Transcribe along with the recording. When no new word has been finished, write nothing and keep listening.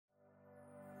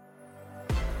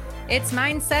It's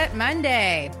Mindset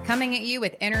Monday, coming at you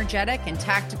with energetic and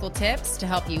tactical tips to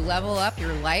help you level up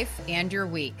your life and your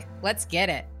week. Let's get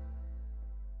it.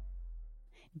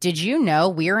 Did you know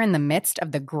we are in the midst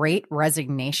of the Great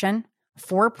Resignation?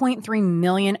 4.3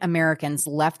 million Americans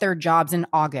left their jobs in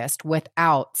August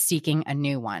without seeking a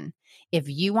new one. If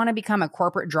you want to become a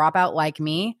corporate dropout like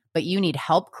me, but you need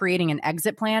help creating an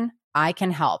exit plan, I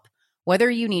can help. Whether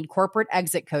you need corporate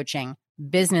exit coaching,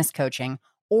 business coaching,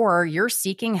 or you're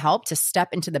seeking help to step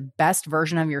into the best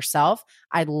version of yourself,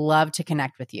 I'd love to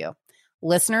connect with you.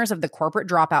 Listeners of the Corporate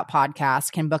Dropout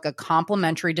podcast can book a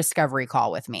complimentary discovery call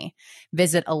with me.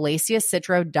 Visit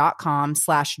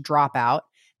alessiacitro.com/dropout.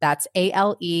 That's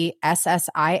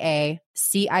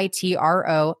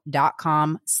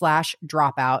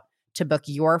ALESSIACITRO.com/dropout to book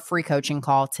your free coaching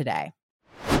call today.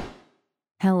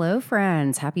 Hello,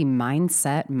 friends. Happy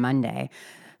Mindset Monday.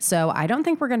 So I don't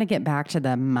think we're going to get back to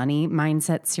the money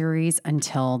mindset series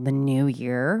until the new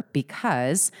year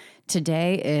because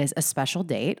today is a special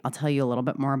date. I'll tell you a little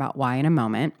bit more about why in a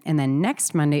moment. And then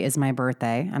next Monday is my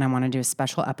birthday, and I want to do a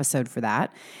special episode for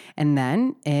that. And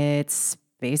then it's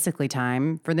basically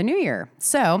time for the new year.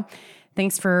 So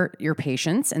thanks for your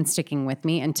patience and sticking with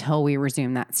me until we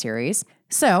resume that series.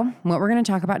 So what we're going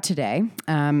to talk about today,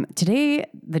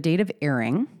 the date of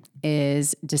airing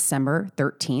is December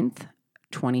 13th,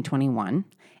 2021.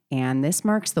 And this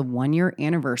marks the 1-year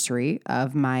anniversary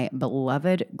of my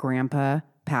beloved grandpa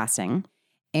passing.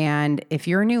 And if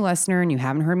you're a new listener and you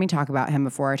haven't heard me talk about him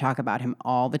before, I talk about him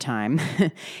all the time.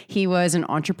 He was an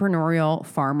entrepreneurial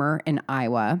farmer in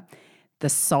Iowa, the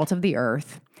salt of the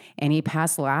earth, and he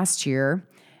passed last year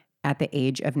at the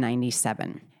age of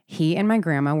 97. He and my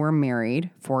grandma were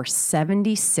married for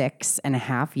 76 and a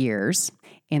half years,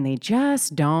 and they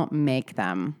just don't make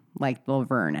them like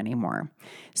Laverne anymore.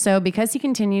 So because he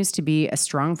continues to be a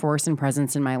strong force and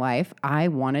presence in my life, I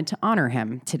wanted to honor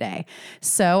him today.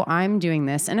 So I'm doing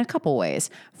this in a couple ways.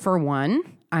 For one,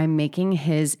 I'm making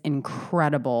his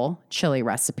incredible chili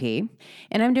recipe,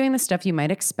 and I'm doing the stuff you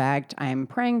might expect. I'm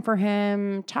praying for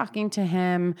him, talking to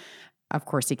him. Of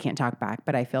course, he can't talk back,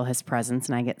 but I feel his presence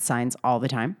and I get signs all the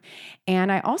time. And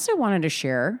I also wanted to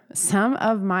share some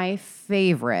of my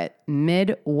favorite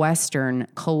Midwestern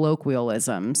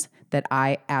colloquialisms that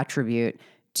I attribute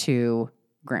to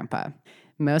Grandpa.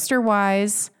 Most are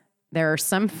wise. There are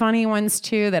some funny ones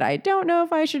too that I don't know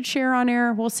if I should share on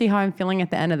air. We'll see how I'm feeling at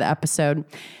the end of the episode.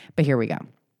 But here we go.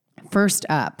 First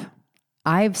up,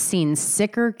 I've seen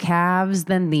sicker calves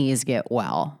than these get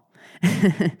well.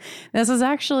 This is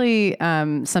actually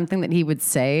something that he would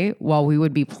say while we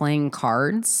would be playing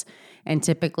cards. And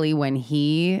typically when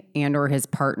he and or his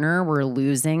partner were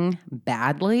losing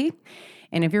badly.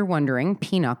 And if you're wondering,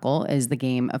 pinochle is the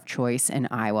game of choice in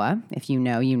Iowa. If you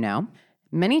know, you know.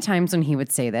 Many times when he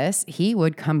would say this, he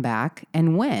would come back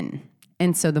and win.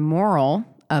 And so the moral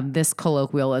of this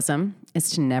colloquialism is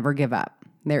to never give up.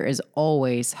 There is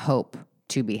always hope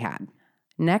to be had.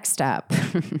 Next up,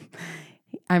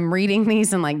 I'm reading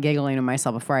these and like giggling to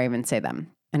myself before I even say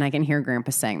them. And I can hear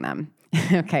Grandpa saying them.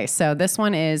 Okay, so this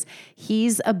one is,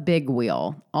 he's a big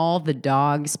wheel. All the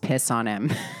dogs piss on him.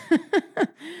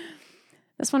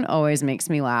 This one always makes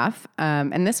me laugh.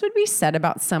 And this would be said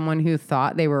about someone who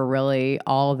thought they were really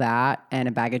all that and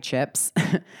a bag of chips.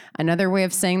 Another way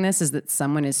of saying this is that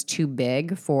someone is too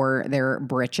big for their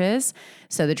britches.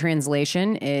 So the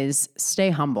translation is stay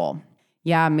humble.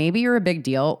 Yeah, maybe you're a big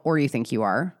deal or you think you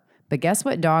are. But guess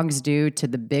what dogs do to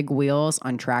the big wheels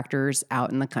on tractors out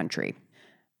in the country?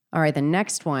 All right, the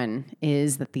next one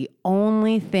is that the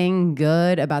only thing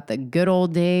good about the good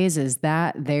old days is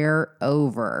that they're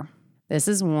over. This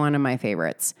is one of my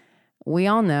favorites. We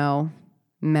all know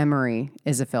memory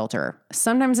is a filter.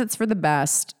 Sometimes it's for the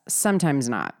best, sometimes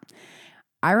not.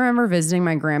 I remember visiting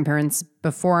my grandparents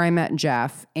before I met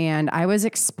Jeff, and I was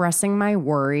expressing my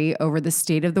worry over the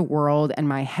state of the world and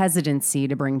my hesitancy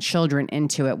to bring children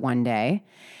into it one day.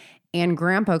 And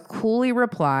Grandpa coolly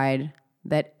replied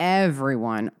that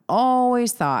everyone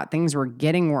always thought things were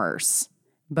getting worse,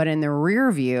 but in the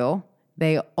rear view,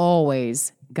 they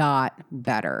always got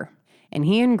better. And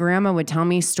he and Grandma would tell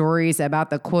me stories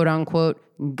about the quote unquote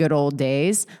good old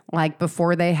days, like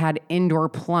before they had indoor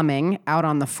plumbing out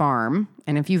on the farm.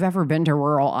 And if you've ever been to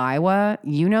rural Iowa,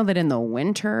 you know that in the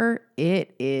winter,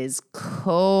 it is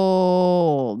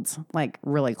cold, like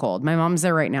really cold. My mom's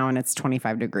there right now and it's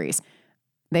 25 degrees.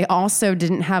 They also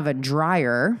didn't have a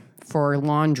dryer for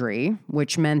laundry,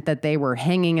 which meant that they were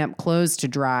hanging up clothes to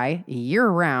dry year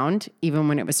round, even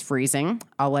when it was freezing.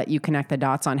 I'll let you connect the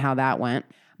dots on how that went.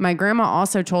 My grandma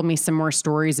also told me some more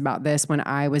stories about this when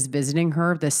I was visiting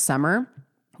her this summer.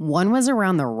 One was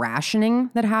around the rationing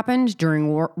that happened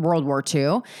during World War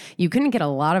II. You couldn't get a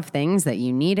lot of things that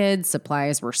you needed.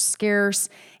 Supplies were scarce.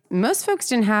 Most folks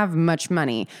didn't have much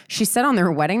money. She said on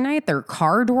their wedding night, their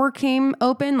car door came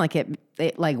open, like it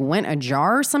like went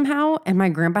ajar somehow, and my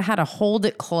grandpa had to hold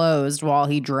it closed while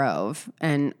he drove.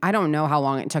 And I don't know how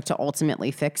long it took to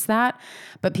ultimately fix that,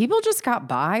 but people just got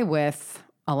by with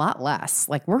a lot less.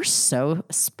 Like, we're so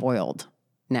spoiled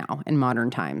now in modern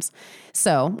times.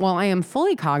 So while I am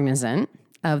fully cognizant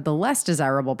of the less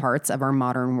desirable parts of our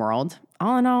modern world,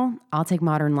 all in all, I'll take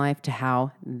modern life to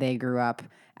how they grew up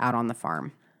out on the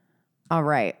farm. All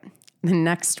right, the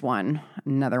next one,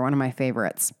 another one of my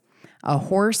favorites. A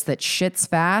horse that shits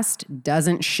fast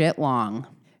doesn't shit long.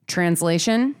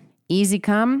 Translation, easy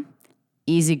come,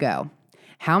 easy go.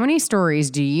 How many stories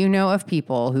do you know of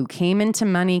people who came into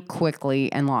money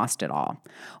quickly and lost it all?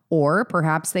 Or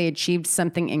perhaps they achieved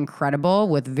something incredible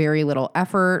with very little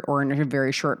effort or in a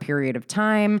very short period of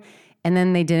time, and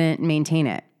then they didn't maintain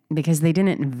it because they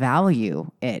didn't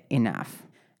value it enough.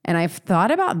 And I've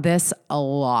thought about this a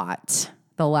lot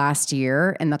the last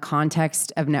year in the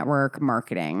context of network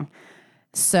marketing.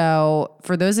 So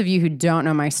for those of you who don't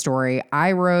know my story,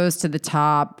 I rose to the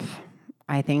top,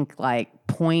 I think like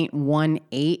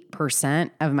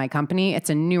 0.18% of my company. It's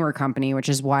a newer company, which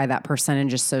is why that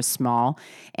percentage is so small.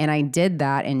 And I did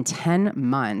that in 10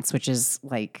 months, which is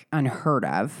like unheard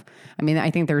of. I mean,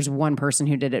 I think there's one person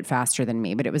who did it faster than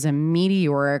me, but it was a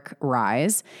meteoric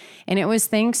rise. And it was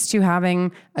thanks to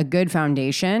having a good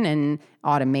foundation and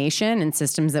automation and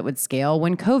systems that would scale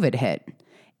when COVID hit.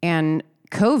 And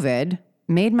COVID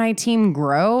made my team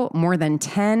grow more than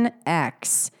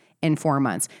 10x in 4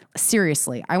 months.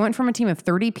 Seriously, I went from a team of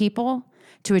 30 people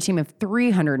to a team of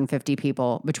 350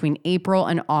 people between April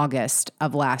and August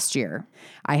of last year.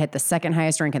 I hit the second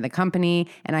highest rank in the company,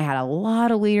 and I had a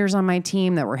lot of leaders on my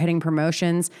team that were hitting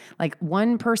promotions. Like,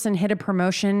 one person hit a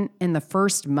promotion in the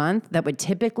first month that would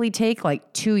typically take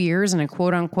like 2 years in a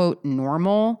quote unquote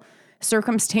normal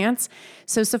circumstance.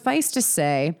 So suffice to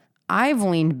say, I've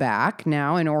leaned back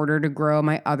now in order to grow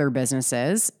my other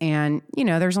businesses. And,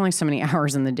 there's only so many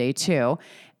hours in the day too.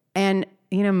 And,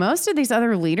 most of these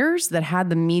other leaders that had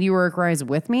the meteoric rise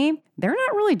with me, they're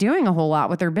not really doing a whole lot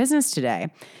with their business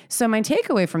today. So my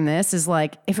takeaway from this is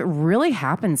like, if it really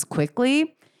happens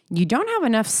quickly, you don't have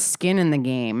enough skin in the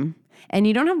game and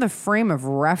you don't have the frame of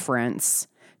reference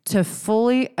to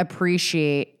fully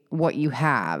appreciate what you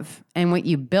have and what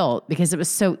you built, because it was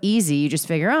so easy. You just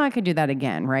figure, I could do that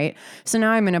again, right? So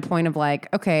now I'm in a point of like,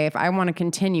 okay, if I want to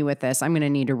continue with this, I'm going to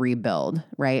need to rebuild,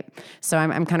 right? So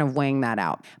I'm kind of weighing that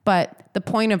out. But the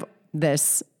point of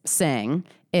this saying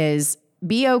is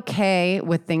be okay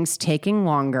with things taking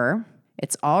longer.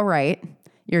 It's all right.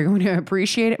 You're going to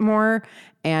appreciate it more.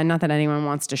 And not that anyone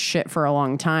wants to shit for a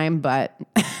long time, but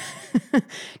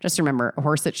just remember, a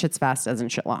horse that shits fast doesn't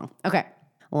shit long. Okay.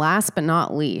 Last but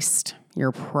not least,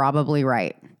 you're probably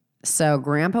right. So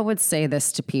Grandpa would say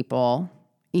this to people,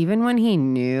 even when he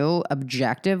knew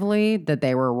objectively that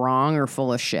they were wrong or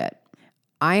full of shit.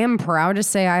 I am proud to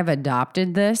say I've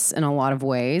adopted this in a lot of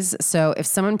ways. So if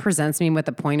someone presents me with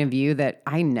a point of view that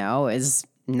I know is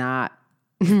not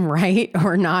right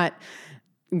or not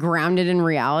grounded in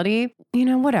reality,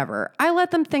 whatever. I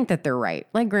let them think that they're right,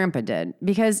 like Grandpa did.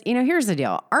 Because, here's the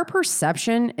deal. Our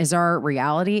perception is our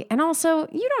reality. And also,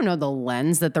 you don't know the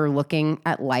lens that they're looking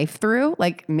at life through.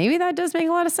 Like, maybe that does make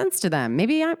a lot of sense to them.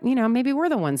 Maybe, maybe we're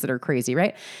the ones that are crazy,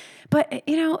 right? But,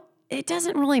 it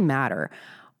doesn't really matter.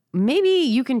 Maybe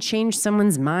you can change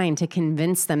someone's mind to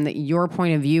convince them that your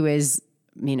point of view is,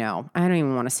 I don't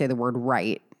even want to say the word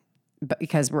right, but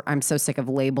because I'm so sick of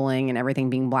labeling and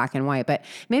everything being black and white. But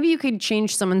maybe you could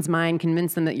change someone's mind,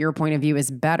 convince them that your point of view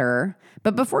is better.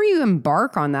 But before you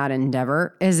embark on that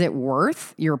endeavor, is it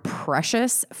worth your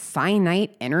precious,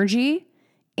 finite energy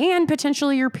and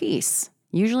potentially your peace?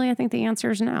 Usually I think the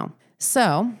answer is no.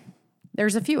 So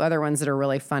there's a few other ones that are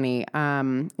really funny.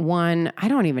 One, I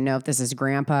don't even know if this is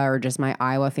Grandpa or just my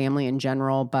Iowa family in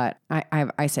general, but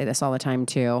I say this all the time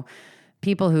too.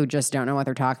 People who just don't know what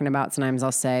they're talking about, sometimes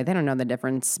I'll say they don't know the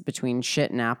difference between shit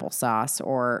and applesauce,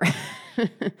 or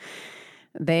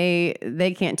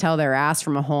they can't tell their ass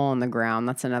from a hole in the ground.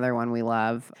 That's another one we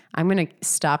love. I'm going to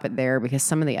stop it there because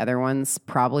some of the other ones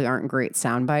probably aren't great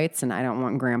sound bites, and I don't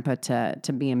want Grandpa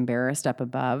to be embarrassed up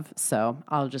above, so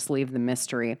I'll just leave the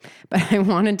mystery. But I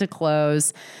wanted to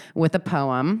close with a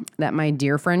poem that my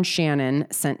dear friend Shannon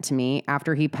sent to me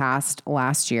after he passed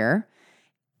last year.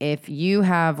 If you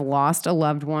have lost a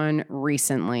loved one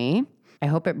recently, I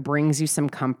hope it brings you some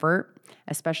comfort,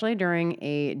 especially during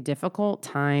a difficult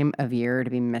time of year to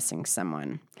be missing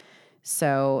someone.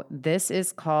 So this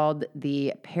is called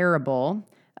The Parable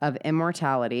of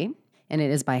Immortality, and it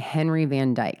is by Henry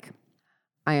Van Dyke.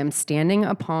 I am standing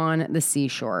upon the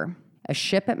seashore. A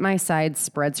ship at my side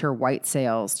spreads her white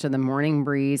sails to the morning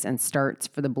breeze and starts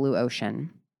for the blue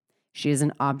ocean. She is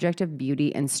an object of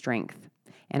beauty and strength,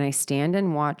 and I stand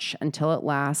and watch until at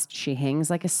last she hangs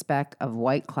like a speck of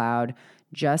white cloud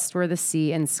just where the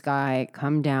sea and sky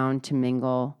come down to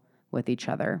mingle with each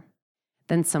other.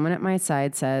 Then someone at my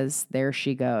side says, "There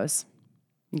she goes."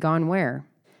 Gone where?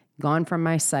 Gone from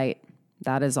my sight.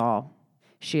 That is all.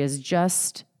 She is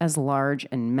just as large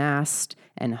in mast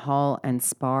and hull and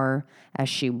spar as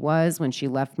she was when she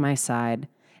left my side,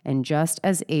 and just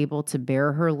as able to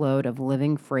bear her load of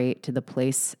living freight to the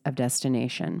place of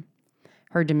destination.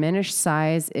 Her diminished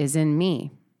size is in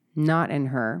me, not in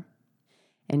her.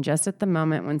 And just at the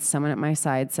moment when someone at my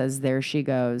side says, "There she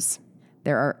goes,"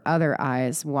 there are other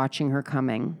eyes watching her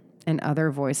coming, and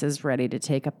other voices ready to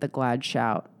take up the glad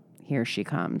shout, "Here she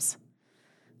comes."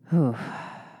 Whew.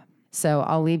 So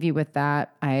I'll leave you with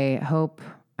that. I hope,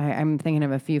 I'm thinking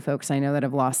of a few folks I know that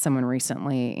have lost someone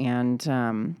recently,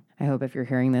 and I hope if you're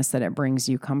hearing this that it brings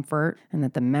you comfort, and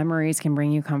that the memories can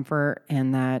bring you comfort,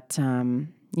 and that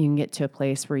you can get to a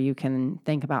place where you can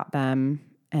think about them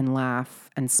and laugh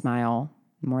and smile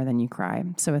more than you cry.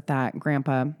 So with that,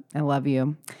 Grandpa, I love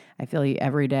you. I feel you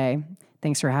every day.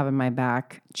 Thanks for having my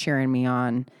back, cheering me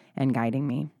on, and guiding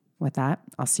me. With that,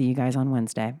 I'll see you guys on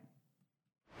Wednesday.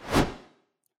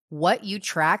 What you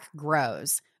track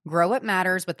grows. Grow what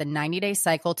matters with the 90-day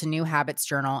cycle to new habits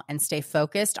journal and stay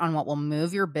focused on what will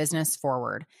move your business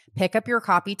forward. Pick up your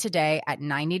copy today at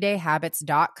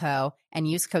 90dayhabits.co and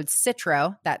use code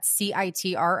CITRO, that's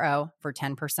CITRO, for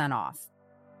 10% off.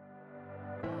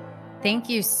 Thank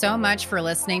you so much for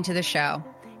listening to the show.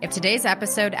 If today's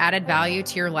episode added value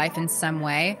to your life in some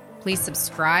way, please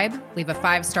subscribe, leave a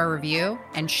 5-star review,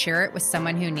 and share it with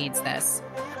someone who needs this.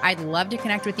 I'd love to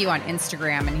connect with you on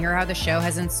Instagram and hear how the show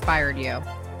has inspired you.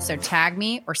 So tag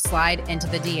me or slide into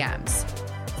the DMs.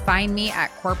 Find me at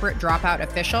Corporate Dropout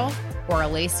Official or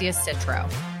Alacia Citro.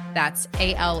 That's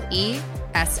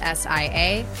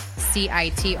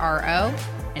ALESSIACITRO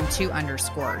and 2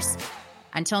 underscores.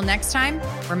 Until next time,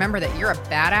 remember that you're a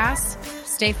badass,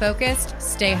 stay focused,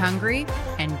 stay hungry,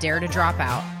 and dare to drop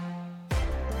out.